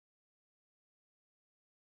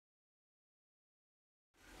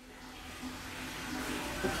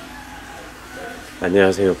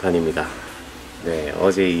안녕하세요, 판입니다. 네,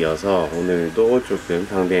 어제 이어서 오늘도 조금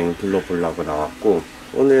당대행 둘러보려고 나왔고,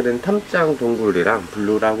 오늘은 탐짱동굴이랑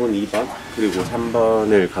블루라군 2번 그리고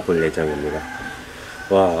 3번을 가볼 예정입니다.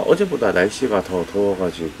 와, 어제보다 날씨가 더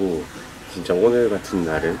더워가지고 진짜 오늘 같은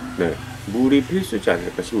날은 물이 필수지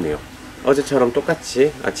않을까 싶네요. 어제처럼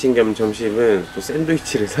똑같이 아침 겸 점심은 또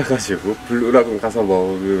샌드위치를 사가지고 블루라군 가서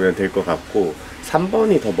먹으면 될 것 같고,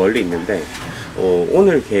 3번이 더 멀리 있는데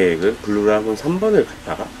오늘 계획은 블루라군 3번을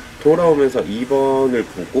갔다가 돌아오면서 2번을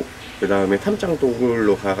보고 그 다음에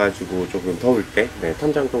탐짱동굴로 가가지고 조금 더울 때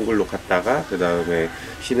탐짱동굴로 갔다가 그 다음에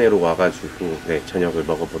시내로 와가지고 저녁을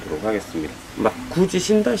먹어보도록 하겠습니다. 막 굳이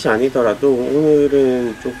신다시 아니더라도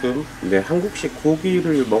오늘은 조금 한국식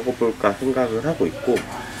고기를 먹어볼까 생각을 하고 있고,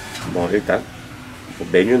 일단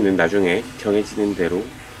메뉴는 나중에 정해지는 대로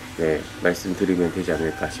말씀드리면 되지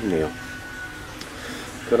않을까 싶네요.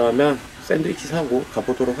 그러면 샌드위치 사고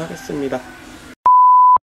가보도록 하겠습니다.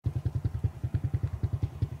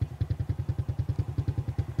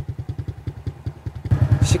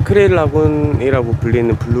 시크릿 라군이라고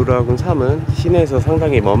불리는 블루라군 3은 시내에서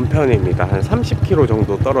상당히 먼 편입니다. 한 30km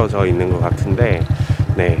정도 떨어져 있는 것 같은데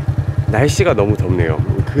날씨가 너무 덥네요.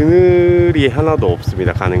 그늘이 하나도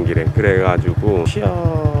없습니다, 가는 길에. 그래가지고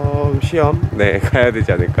쉬엄쉬엄 가야 되지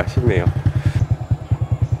않을까 싶네요.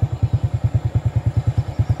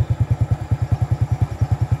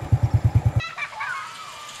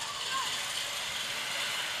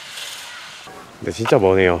 근데 진짜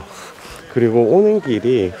머네요. 그리고 오는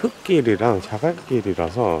길이 흙길이랑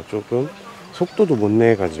자갈길이라서 조금 속도도 못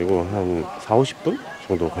내가지고 한 40-50분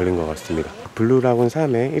정도 걸린 것 같습니다. 블루라군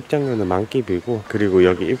 3의 입장료는 만기비고, 그리고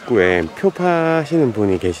여기 입구에 표 파시는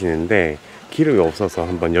분이 계시는데 기름이 없어서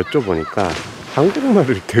한번 여쭤보니까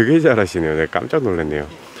한국말을 되게 잘하시네요. 깜짝 놀랐네요.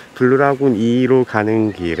 블루라군 2로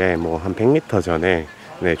가는 길에 한 100m 전에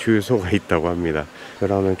주유소가 있다고 합니다.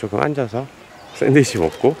 그러면 조금 앉아서 샌드위치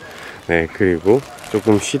먹고 그리고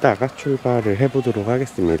조금 쉬다가 출발을 해보도록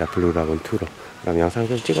하겠습니다. 블루라군 2로. 그럼 영상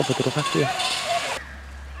좀 찍어보도록 할게요.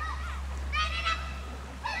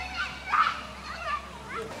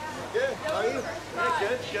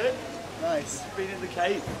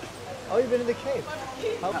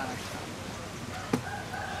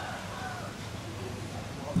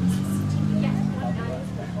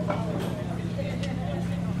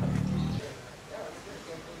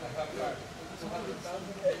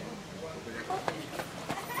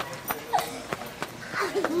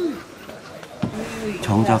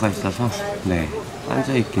 정자가 있어서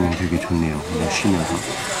앉아있기는 되게 좋네요. 그냥 쉬면서.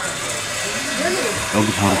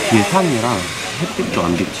 여기 바로 뒤에 산이랑 햇빛도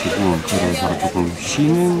안 비치고, 그래서 조금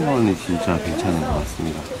쉬는 거는 진짜 괜찮은 것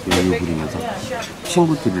같습니다. 여유 부리면서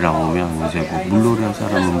친구들이랑 오면 이제 물놀이 할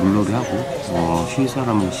사람은 물놀이 하고 쉴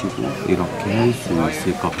사람은 쉬고 이렇게 할 수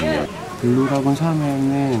있을 것 같네요. 블루라군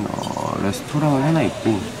 3에는 레스토랑은 하나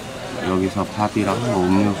있고, 여기서 밥이랑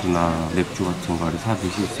음료수나 맥주 같은 거를 사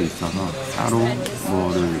드실 수 있어서 따로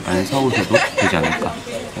뭐를 안 사오셔도 되지 않을까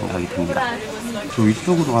생각이 듭니다. 저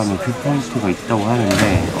위쪽으로 가면 뷰포인트가 있다고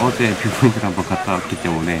하는데 어제 뷰포인트를 한번 갔다 왔기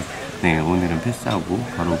때문에 오늘은 패스하고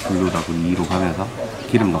바로 블루라군 2로 가면서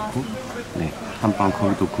기름 넣고 한번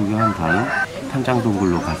거기도 구경한 다음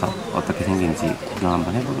탐짱동굴로 가서 어떻게 생긴지 구경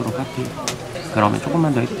한번 해보도록 할게요. 그러면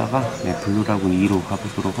조금만 더 있다가 블루라군 2로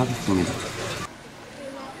가보도록 하겠습니다.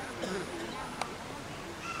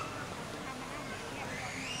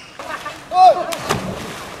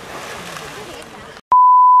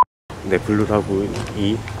 블루라군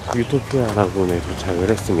 2 유토피아 라군에 도착을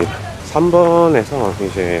했습니다. 3번에서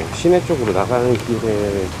이제 시내 쪽으로 나가는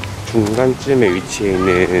길의 중간쯤에 위치해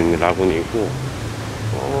있는 라군이고,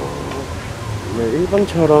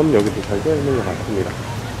 1번처럼 여기도 잘 되어 있는 것 같습니다.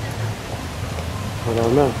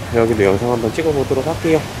 그러면 여기도 영상 한번 찍어 보도록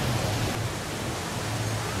할게요.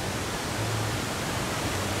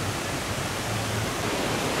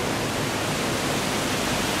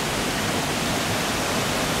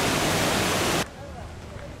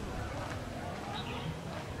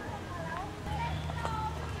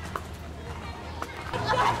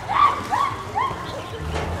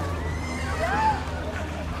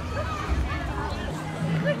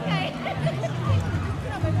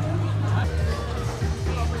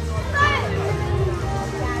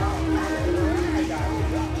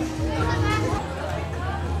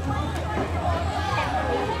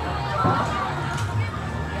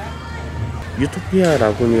 유토피아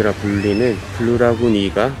라군이라 불리는 블루라군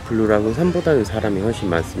 2가 블루라군 3보다는 사람이 훨씬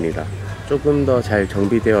많습니다. 조금 더 잘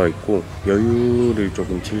정비되어 있고 여유를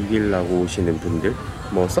조금 즐기려고 오시는 분들,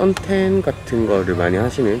 선텐 같은 거를 많이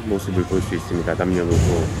하시는 모습을 볼 수 있습니다.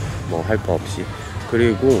 남녀노소 할 거 없이.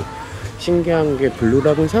 그리고 신기한 게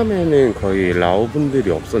블루라군 3에는 거의 라오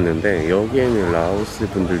분들이 없었는데 여기에는 라오스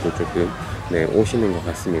분들도 조금 오시는 것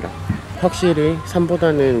같습니다. 확실히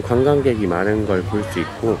 3보다는 관광객이 많은 걸 볼 수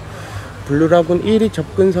있고, 블루라군 1이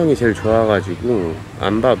접근성이 제일 좋아가지고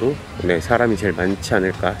안 봐도 사람이 제일 많지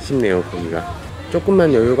않을까 싶네요. 거기가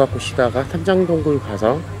조금만 여유 갖고 쉬다가 탐짱동굴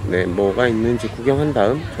가서 뭐가 있는지 구경한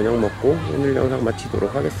다음 저녁 먹고 오늘 영상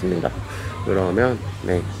마치도록 하겠습니다. 그러면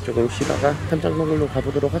조금 쉬다가 탐짱동굴로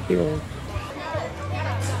가보도록 할게요.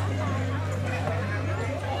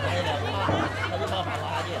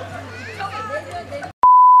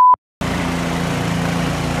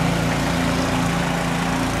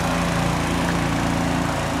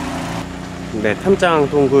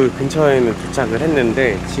 탐짱동굴 근처에는 도착을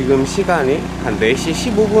했는데 지금 시간이 한 4시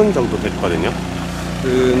 15분 정도 됐거든요.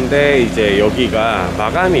 근데 이제 여기가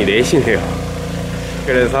마감이 4시네요.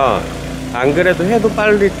 그래서 안 그래도 해도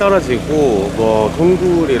빨리 떨어지고 뭐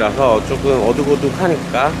동굴이라서 조금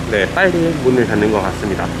어둑어둑하니까 빨리 문을 닫는 것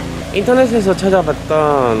같습니다. 인터넷에서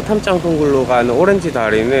찾아봤던 탐짱동굴로 가는 오렌지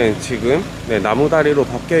다리는 지금 나무 다리로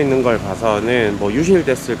바뀌어 있는 걸 봐서는 뭐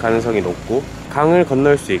유실됐을 가능성이 높고, 강을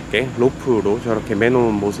건널 수 있게 로프로 저렇게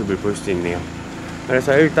매놓은 모습을 볼 수 있네요.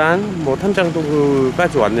 그래서 일단 뭐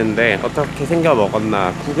탐짱동굴까지 왔는데 어떻게 생겨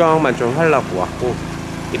먹었나 구경만 좀 하려고 왔고,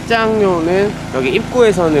 입장료는 여기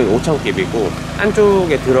입구에서는 5,000깁이고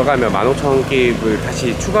안쪽에 들어가면 15,000깁을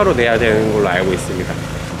다시 추가로 내야 되는 걸로 알고 있습니다.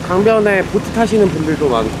 강변에 보트 타시는 분들도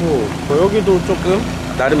많고 여기도 조금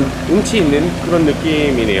나름 운치 있는 그런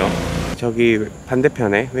느낌이네요. 저기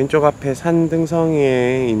반대편에 왼쪽 앞에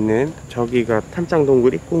산등성이에 있는 저기가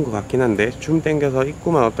탐짱동굴 입구인 것 같긴 한데, 줌 당겨서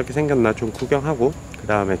입구만 어떻게 생겼나 좀 구경하고 그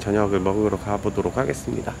다음에 저녁을 먹으러 가보도록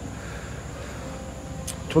하겠습니다.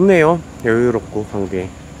 좋네요. 여유롭고 방비에.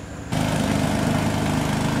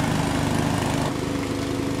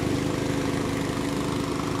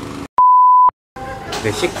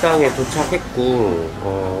 식당에 도착했고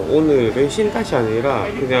오늘은 쉰다시 아니라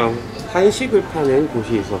그냥 한식을 파는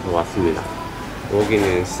곳이 있어서 왔습니다.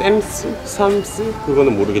 여기는 샘스?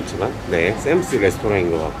 그거는 모르겠지만 샘스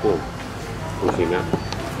레스토랑인 것 같고, 보시면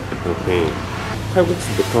이렇게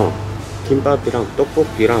칼국수부터 김밥이랑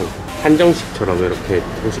떡볶이랑 한정식처럼 이렇게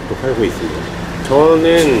음식도 팔고 있습니다.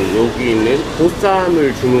 저는 여기 있는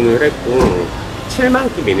보쌈을 주문을 했고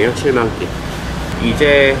 7만 깁이네요. 7만 깁.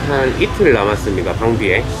 이제 한 이틀 남았습니다.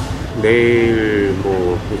 방비에. 내일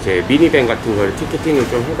뭐 이제 미니밴 같은 걸 티켓팅을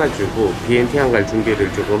좀 해가지고 BNT안 갈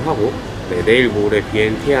준비를 조금 하고 내일 모레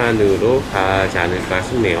BNT안으로 가지 않을까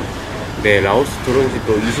싶네요. 라오스 들어온 지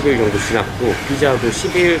또 20일 정도 지났고 비자도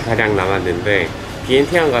 10일 가량 남았는데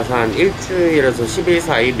BNT안 가서 한 일주일에서 10일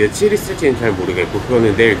사이 며칠 있을지는 잘 모르겠고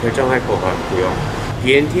그거는 내일 결정할 것 같고요.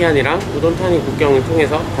 BNT안이랑 우돈타니 국경을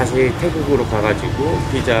통해서 다시 태국으로 가가지고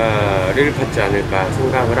비자를 받지 않을까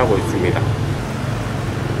생각을 하고 있습니다.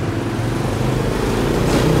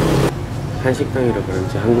 한식당이라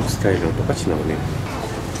그런지 한국 스타일이랑 똑같이 나오네요.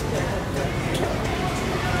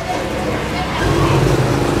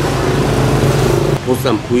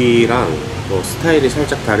 보쌈 부위랑 스타일이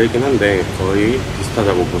살짝 다르긴 한데 거의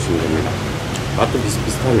비슷하다고 보시면 됩니다. 맛도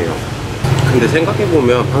비슷비슷하네요. 근데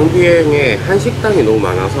생각해보면 방비행에 한식당이 너무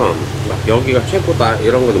많아서 막 여기가 최고다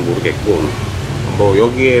이런 거는 모르겠고, 뭐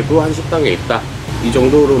여기에도 한식당이 있다 이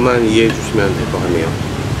정도로만 이해해 주시면 될 것 같네요.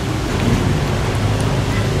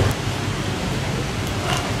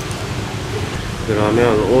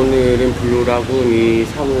 그러면 오늘은 블루라군2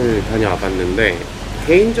 3을 다녀와 봤는데,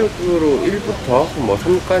 개인적으로 1부터 뭐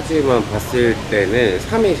 3까지만 봤을 때는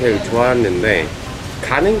 3이 제일 좋았는데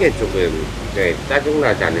가는 게 조금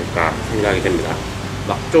짜증나지 않을까 생각이 됩니다.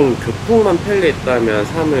 막 좀 교통만 편리했다면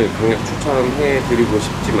 3을 강력 추천해 드리고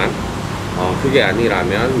싶지만 그게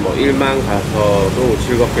아니라면 뭐 1만 가서도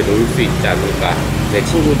즐겁게 놀 수 있지 않을까, 내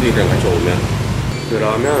친구들이랑 같이 오면.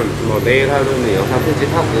 그러면 뭐 내일 하루는 영상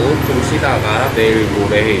편집하고 좀 쉬다가 내일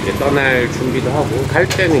모레 이제 떠날 준비도 하고, 갈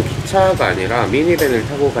때는 기차가 아니라 미니밴을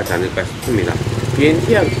타고 가지 않을까 싶습니다.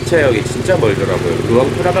 BNT안 기차역이 진짜 멀더라고요.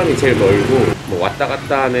 루앙프라방이 제일 멀고 뭐 왔다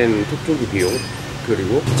갔다 하는 톡톡이 비용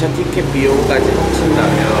그리고 기차 티켓 비용까지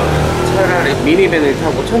합친다면 차라리 미니밴을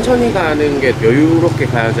타고 천천히 가는 게 여유롭게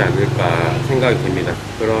가야지 않을까 생각이 됩니다.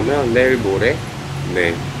 그러면 내일 모레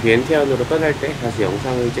BNT안으로 떠날 때 다시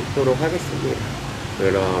영상을 찍도록 하겠습니다.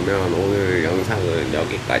 그러면 오늘 영상은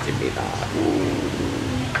여기까지입니다.